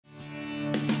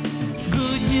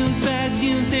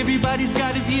Everybody's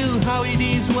got a view, how it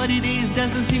is, what it is,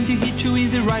 doesn't seem to hit you in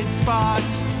the right spot.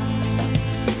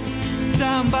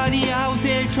 Somebody out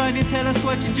there trying to tell us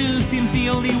what to do, seems the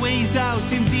only way's out,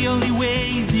 seems the only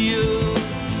way's you.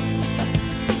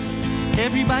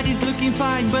 Everybody's looking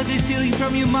fine, but they're stealing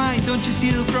from your mind. Don't you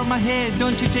steal from my head,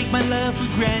 don't you take my love for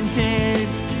granted.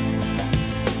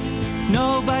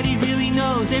 Nobody really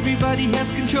knows, everybody has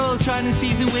control, trying to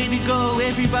see the way to go.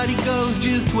 Everybody goes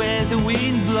just where the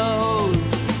wind blows,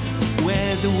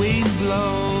 where the wind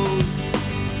blows.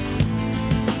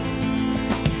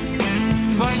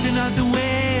 Find another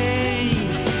way,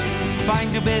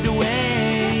 find a better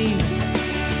way,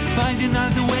 find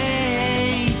another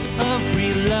way of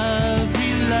real love,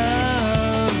 real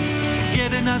love.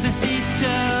 Get another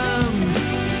system,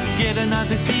 get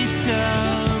another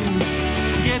system,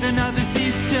 get another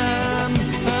system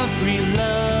of real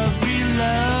love, real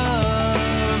love.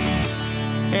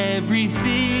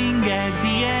 Everything at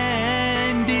the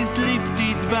end is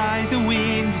lifted by the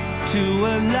wind to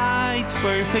a light,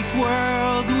 perfect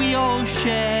world we all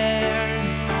share.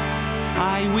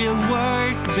 I will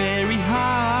work very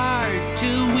hard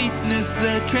to witness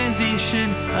the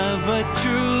transition of a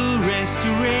true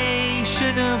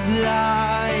restoration of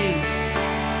life.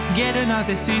 Get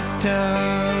another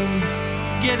system,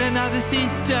 get another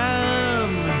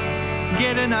system,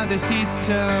 get another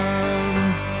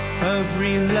system of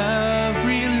real love,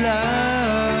 real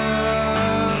love.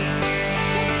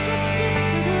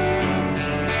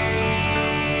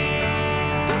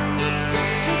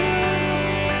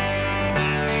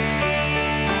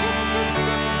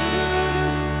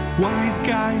 Wise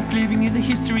guys living in the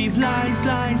history of lies,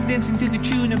 lies, dancing to the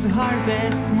tune of the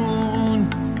harvest moon,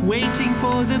 waiting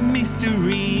for the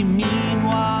mystery.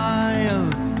 Meanwhile,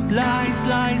 lies,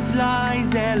 lies,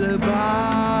 lies, alibis.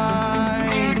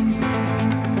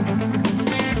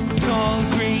 Tall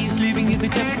grays living in the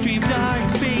tapestry of dark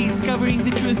space, covering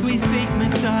the truth with fake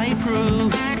messiah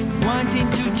proof, wanting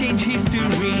to